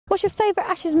What's your favourite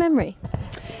Ashes memory?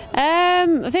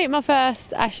 I think my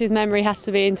first Ashes memory has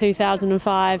to be in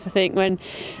 2005. I think when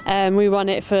we won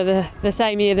it for the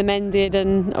same year the men did,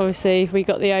 and obviously we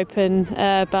got the open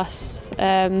bus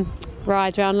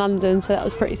ride around London, so that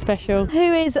was pretty special.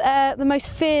 Who is the most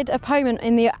feared opponent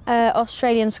in the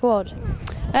Australian squad?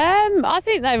 I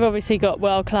think they've obviously got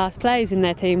world-class players in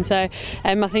their team, so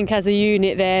I think as a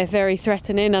unit they're very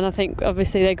threatening, and I think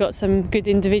obviously they've got some good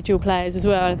individual players as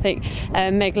well. I think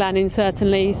Meg Lanning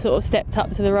certainly sort of stepped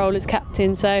up to the role as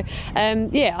captain, so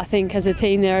yeah, I think as a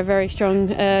team they're a very strong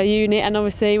unit, and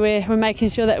obviously we're making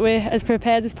sure that we're as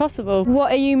prepared as possible.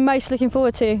 What are you most looking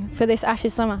forward to for this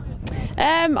Ashes summer?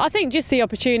 I think just the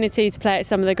opportunity to play at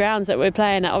some of the grounds that we're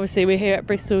playing at. Obviously we're here at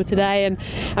Bristol today, and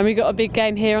we've got a big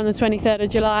game here on the 23rd of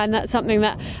July, and that's something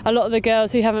that a lot of the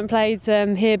girls who haven't played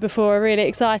here before are really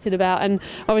excited about, and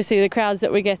obviously the crowds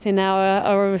that we're getting now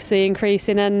are obviously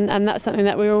increasing, and that's something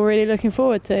that we're all really looking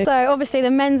forward to. So obviously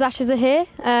the men's Ashes are here.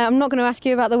 I'm not going to ask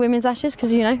you about the women's Ashes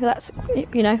because that's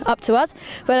up to us,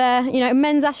 but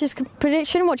men's Ashes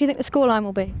prediction, what do you think the scoreline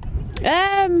will be?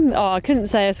 I couldn't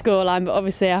say a scoreline, but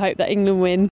obviously I hope that England win.